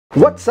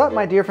What's up,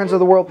 my dear friends of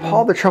the world?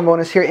 Paul the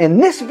Trombonist here. In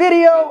this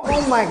video,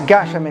 oh my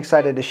gosh, I'm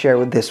excited to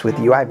share this with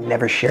you. I've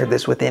never shared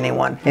this with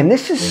anyone, and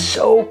this is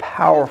so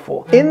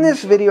powerful. In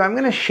this video, I'm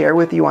going to share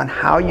with you on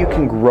how you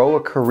can grow a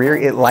career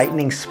at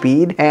lightning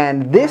speed,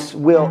 and this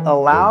will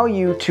allow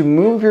you to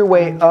move your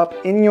way up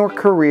in your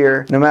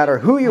career, no matter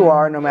who you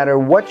are, no matter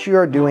what you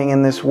are doing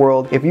in this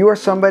world. If you are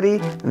somebody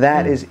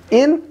that is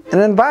in an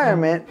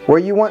environment where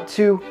you want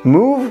to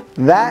move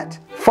that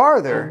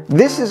farther,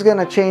 this is going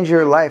to change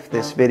your life,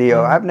 this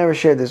video. I've never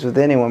shared this with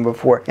anyone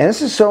before, and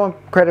this is so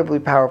incredibly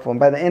powerful, and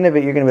by the end of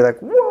it you're going to be like,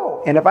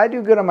 whoa. And if I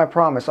do good on my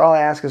promise, all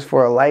I ask is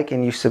for a like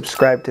and you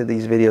subscribe to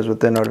these videos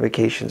with the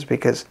notifications,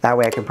 because that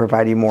way I can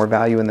provide you more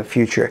value in the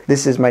future.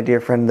 This is my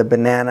dear friend the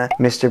Banana,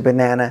 Mr.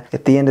 Banana.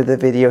 At the end of the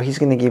video, he's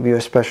going to give you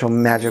a special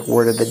magic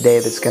word of the day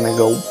that's going to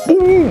go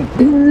boom,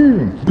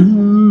 boom,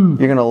 boom.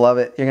 You're going to love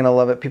it. You're going to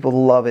love it.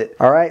 People love it.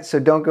 All right, so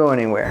don't go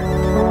anywhere.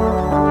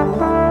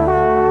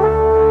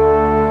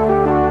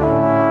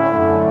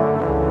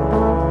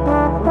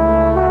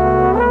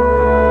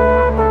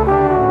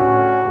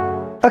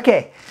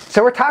 Okay,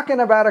 so we're talking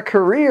about a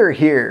career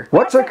here.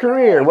 What's a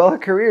career? Well, a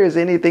career is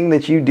anything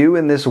that you do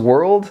in this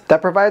world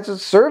that provides a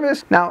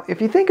service. Now, if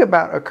you think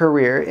about a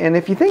career, and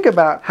if you think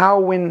about how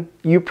when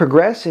you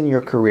progress in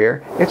your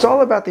career, it's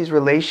all about these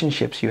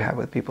relationships you have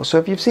with people. So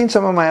if you've seen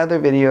some of my other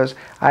videos,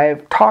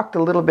 I've talked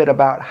a little bit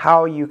about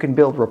how you can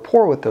build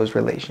rapport with those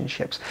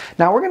relationships.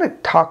 Now, we're going to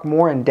talk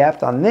more in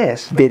depth on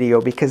this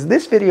video, because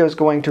this video is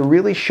going to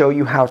really show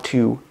you how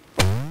to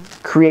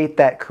create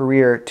that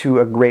career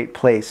to a great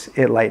place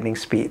at lightning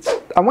speeds.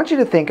 I want you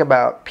to think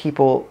about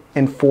people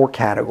in 4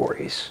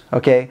 categories,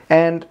 okay?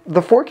 And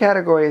the 4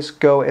 categories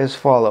go as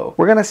follow.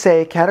 We're gonna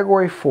say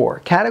category 4.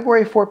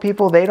 Category 4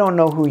 people, they don't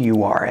know who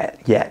you are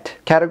yet.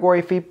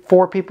 Category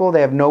 4 people,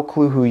 they have no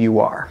clue who you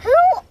are. Who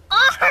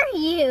are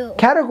you?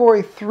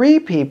 Category 3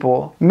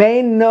 people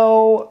may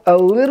know a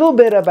little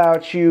bit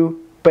about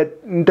you,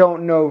 but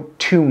don't know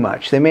too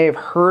much. They may have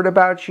heard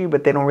about you,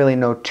 but they don't really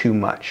know too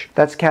much.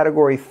 That's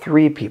category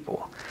 3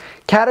 people.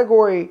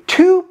 Category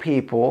 2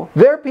 people,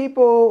 they're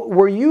people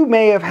where you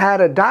may have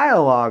had a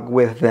dialogue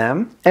with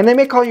them, and they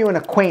may call you an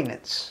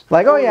acquaintance.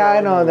 Like, oh yeah,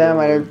 I know them,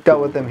 I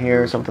dealt with them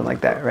here, or something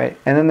like that, right?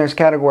 And then there's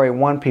category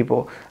 1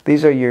 people.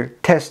 These are your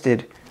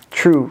tested,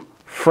 true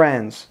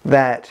friends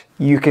that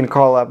you can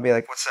call up and be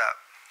like, what's up?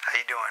 How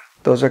you doing?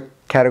 Those are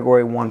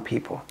category 1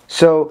 people.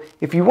 So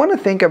if you want to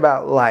think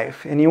about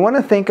life and you want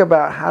to think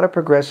about how to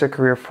progress a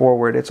career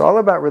forward, it's all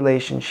about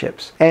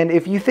relationships. And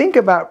if you think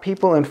about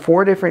people in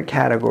 4 different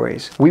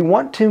categories, we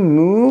want to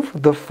move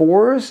the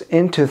 4s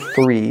into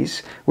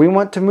 3s, we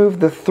want to move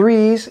the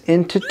 3s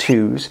into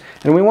 2s,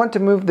 and we want to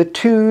move the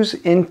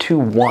 2s into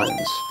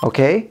 1s,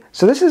 okay?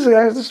 So this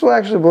will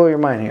actually blow your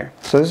mind here.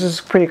 So this is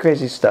pretty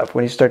crazy stuff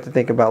when you start to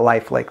think about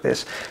life like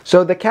this.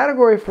 So the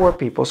category 4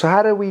 people, so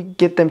how do we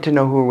get them to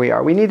know who we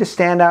are? We need to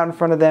stand out in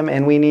front of them,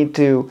 and we need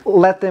to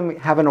let them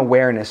have an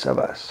awareness of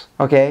us,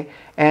 okay?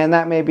 And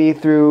that may be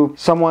through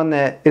someone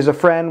that is a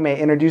friend, may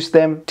introduce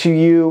them to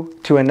you,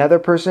 to another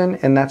person,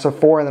 and that's a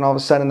 4, and then all of a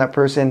sudden that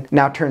person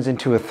now turns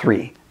into a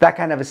 3. That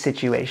kind of a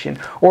situation.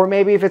 Or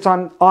maybe if it's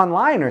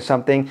online or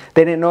something,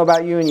 they didn't know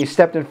about you and you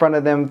stepped in front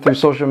of them through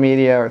social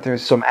media or through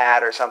some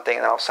ad or something,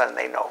 and all of a sudden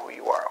they know who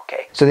you are,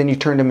 okay? So then you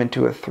turned them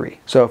into a 3.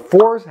 So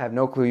 4s have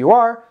no clue you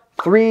are,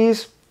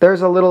 3s,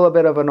 there's a little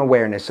bit of an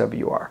awareness of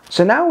you are.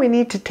 So now we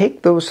need to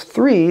take those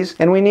 3s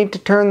and we need to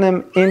turn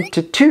them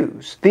into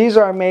 2s. These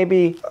are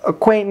maybe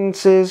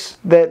acquaintances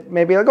that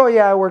maybe like, oh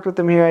yeah, I worked with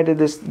them here, I did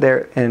this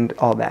there, and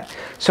all that.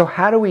 So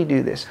how do we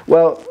do this?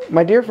 Well,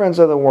 my dear friends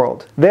of the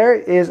world, there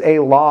is a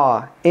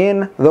law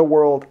in the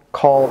world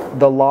called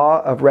the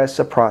law of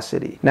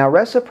reciprocity. Now,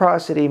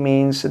 reciprocity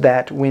means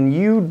that when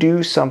you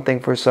do something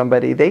for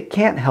somebody, they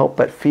can't help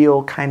but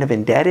feel kind of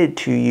indebted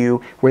to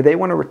you, where they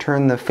want to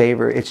return the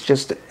favor. It's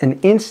just an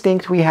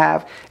instinct we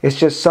have. It's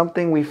just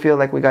something we feel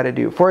like we got to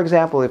do. For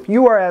example, if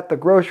you are at the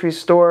grocery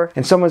store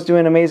and someone's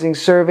doing amazing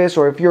service,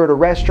 or if you're at a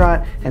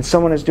restaurant and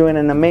someone is doing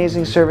an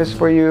amazing service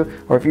for you,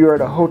 or if you're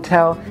at a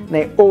hotel and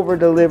they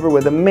over-deliver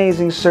with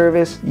amazing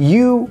service,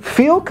 you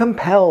feel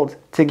compelled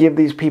to give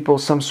these people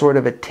some sort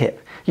of a tip.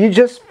 You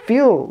just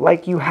feel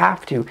like you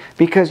have to,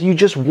 because you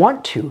just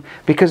want to,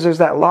 because there's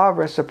that law of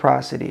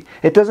reciprocity.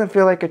 It doesn't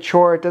feel like a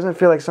chore. It doesn't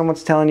feel like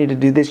someone's telling you to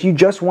do this. You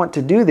just want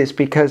to do this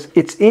because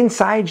it's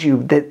inside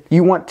you that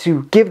you want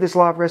to give this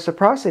law of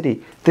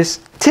reciprocity,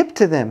 this tip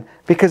to them,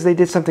 because they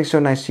did something so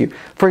nice to you.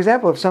 For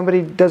example, if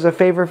somebody does a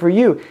favor for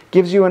you,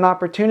 gives you an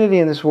opportunity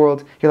in this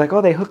world, you're like,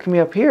 oh, they hooked me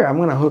up here, I'm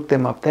going to hook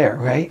them up there,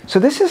 right? So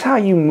this is how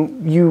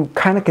you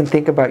kind of can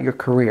think about your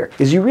career,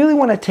 is you really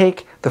want to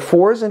take the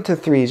 4s into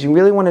 3s, you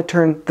really want to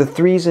turn the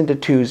 3s into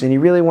 2s, and you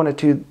really want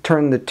to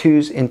turn the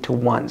 2s into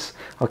 1s,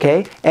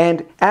 okay?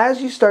 And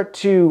as you start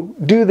to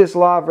do this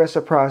law of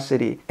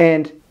reciprocity,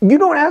 and you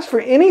don't ask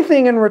for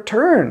anything in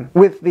return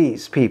with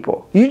these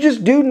people, you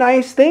just do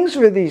nice things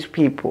for these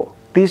people.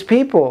 These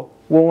people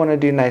will want to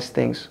do nice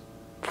things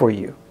for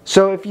you.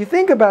 So if you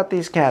think about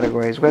these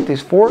categories, we have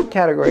these 4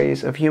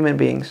 categories of human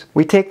beings.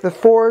 We take the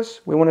 4s,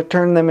 we want to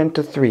turn them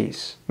into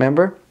 3s.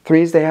 Remember?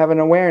 Threes, they have an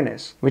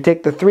awareness. We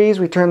take the threes,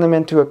 we turn them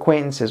into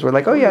acquaintances. We're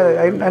like, oh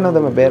yeah, I know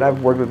them a bit.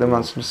 I've worked with them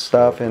on some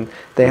stuff and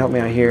they help me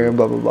out here,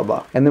 blah, blah, blah,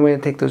 blah. And then we're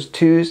gonna take those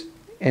twos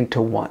into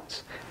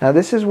ones. Now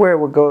this is where it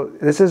would go,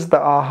 this is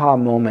the aha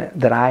moment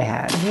that I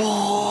had.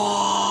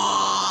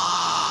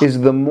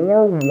 Is the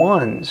more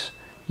ones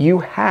you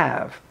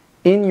have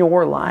in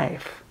your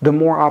life, the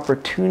more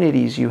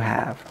opportunities you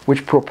have,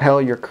 which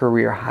propel your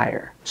career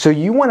higher. So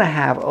you wanna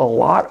have a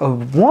lot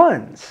of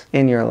ones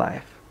in your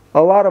life.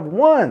 A lot of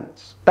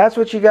ones. That's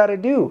what you gotta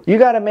do. You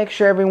gotta make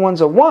sure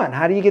everyone's a one.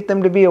 How do you get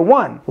them to be a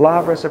one? Law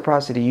of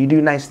reciprocity. You do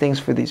nice things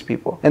for these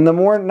people. And the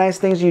more nice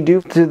things you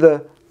do to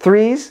the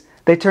threes,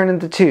 they turn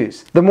into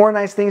twos. The more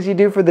nice things you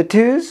do for the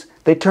twos,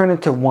 they turn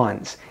into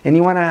ones. And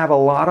you wanna have a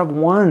lot of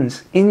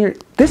ones in your...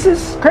 This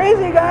is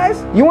crazy,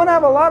 guys. You wanna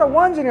have a lot of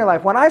ones in your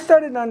life. When I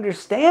started to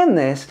understand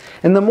this,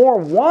 and the more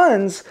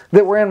ones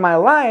that were in my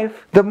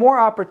life, the more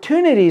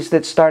opportunities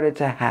that started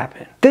to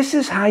happen. This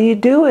is how you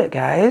do it,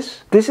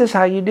 guys. This is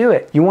how you do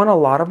it. You want a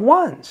lot of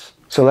ones.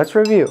 So let's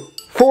review.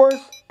 Fours,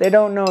 they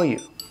don't know you.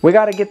 We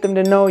gotta get them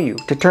to know you,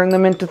 to turn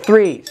them into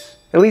threes.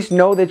 At least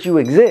know that you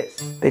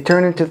exist. They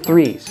turn into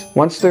threes.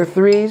 Once they're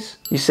threes,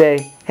 you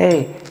say,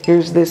 hey,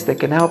 here's this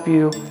that can help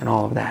you, and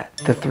all of that.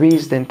 The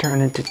threes then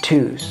turn into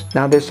twos.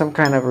 Now there's some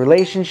kind of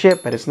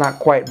relationship, but it's not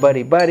quite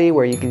buddy-buddy,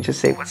 where you can just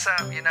say, what's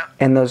up, you know?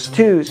 And those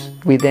twos,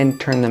 we then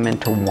turn them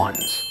into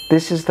ones.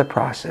 This is the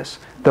process.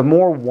 The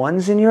more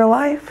ones in your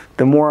life,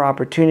 the more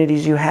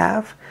opportunities you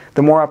have.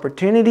 The more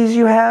opportunities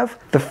you have,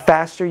 the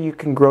faster you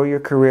can grow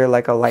your career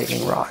like a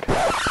lightning rod.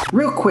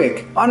 Real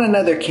quick, on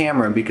another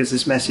camera, because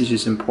this message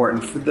is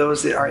important for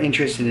those that are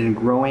interested in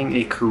growing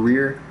a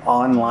career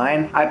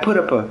online, I put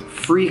up a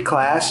free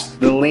class.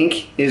 The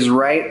link is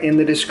right in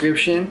the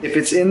description. If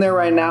it's in there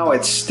right now,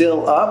 it's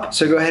still up.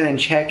 So go ahead and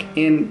check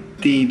in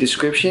the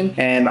description,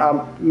 and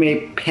I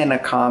may pin a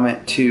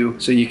comment too,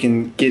 so you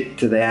can get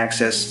to the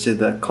access to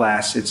the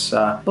class.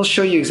 It'll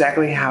show you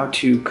exactly how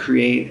to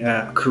create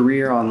a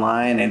career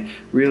online and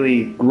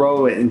really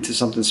grow it into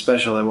something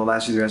special that will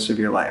last you the rest of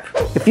your life.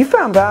 If you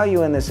found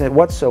value in this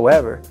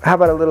whatsoever, how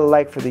about a little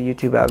like for the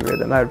YouTube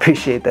algorithm? I would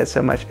appreciate that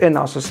so much. And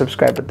also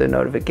subscribe with the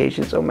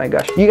notifications. Oh my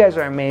gosh, you guys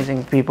are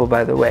amazing people,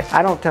 by the way.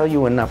 I don't tell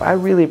you enough. I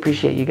really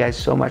appreciate you guys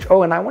so much.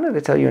 Oh, and I wanted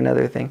to tell you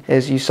another thing.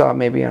 As you saw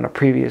maybe on a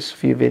previous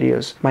few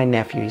videos, my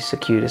nephew, he's the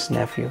cutest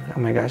nephew. Oh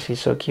my gosh,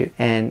 he's so cute.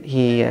 And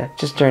he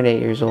just turned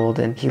 8 years old,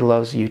 and he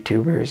loves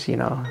YouTubers, you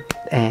know.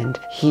 And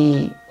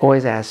he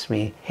always asks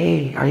me,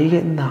 hey, are you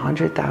getting the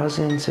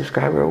 100,000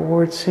 subscriber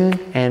award soon?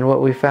 And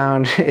what we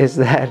found is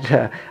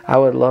that I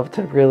would love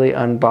to really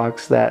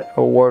unbox that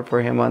award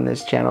for him on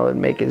this channel and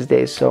make his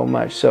day so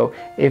much. So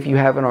if you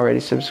haven't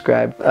already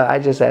subscribed, I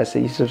just ask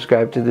that you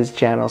subscribe to this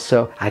channel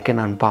so I can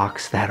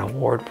unbox that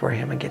award for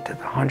him and get to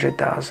the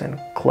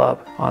 100,000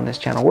 club on this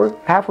channel. We're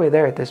halfway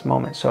there at this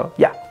moment, so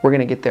yeah, we're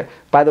gonna get there.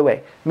 By the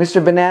way,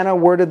 Mr. Banana,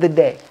 word of the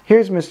day.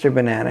 Here's Mr.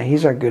 Banana.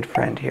 He's our good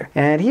friend here.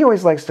 And he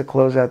always likes to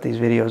close out these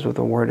videos with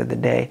a word of the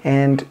day.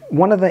 And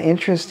one of the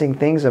interesting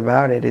things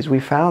about it is we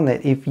found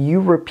that if you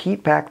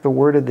repeat back the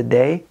word of the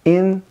day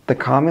in the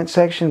comment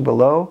section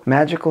below,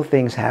 magical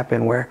things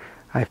happen where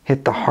I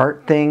hit the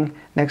heart thing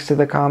next to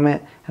the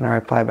comment and I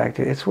reply back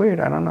to it. It's weird.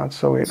 I don't know. It's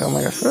so weird. Oh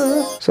my gosh.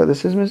 So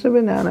this is Mr.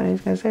 Banana.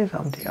 He's going to say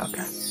something to you.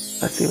 Okay.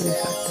 Let's see what he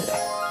says today.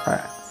 All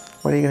right.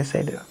 What are you going to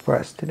say for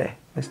us today,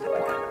 Mr.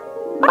 Banana?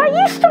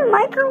 I used to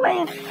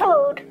microwave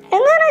food, and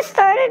then I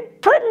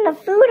started putting the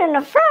food in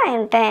the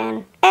frying pan.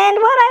 And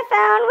what I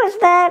found was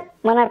that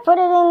when I put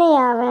it in the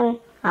oven,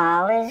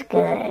 all is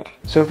good.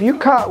 So if you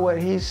caught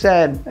what he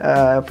said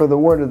for the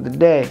word of the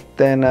day,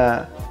 then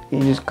you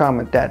just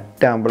comment that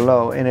down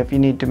below. And if you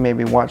need to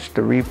maybe watch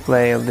the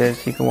replay of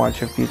this, you can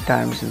watch a few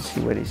times and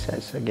see what he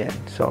says again.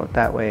 So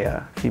that way,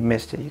 if you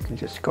missed it, you can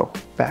just go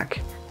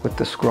back with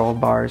the scroll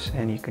bars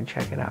and you can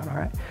check it out. All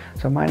right,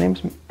 so my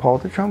name's Paul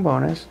the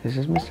Trombonist. This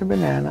is Mr.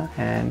 Banana,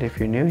 and if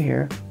you're new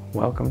here,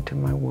 welcome to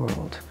my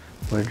world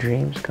where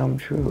dreams come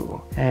true.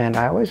 And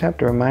I always have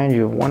to remind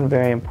you of one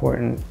very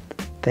important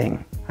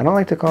thing. I don't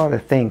like to call it a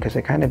thing because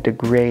it kind of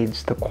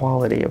degrades the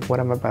quality of what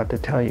I'm about to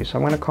tell you, so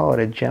I'm going to call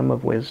it a gem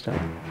of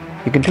wisdom.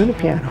 You can tune a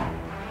piano,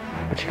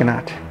 but you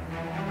cannot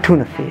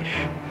tune a fish.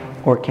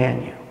 Or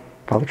can you?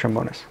 Paul the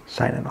Trombonist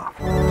signing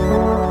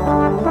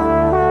off.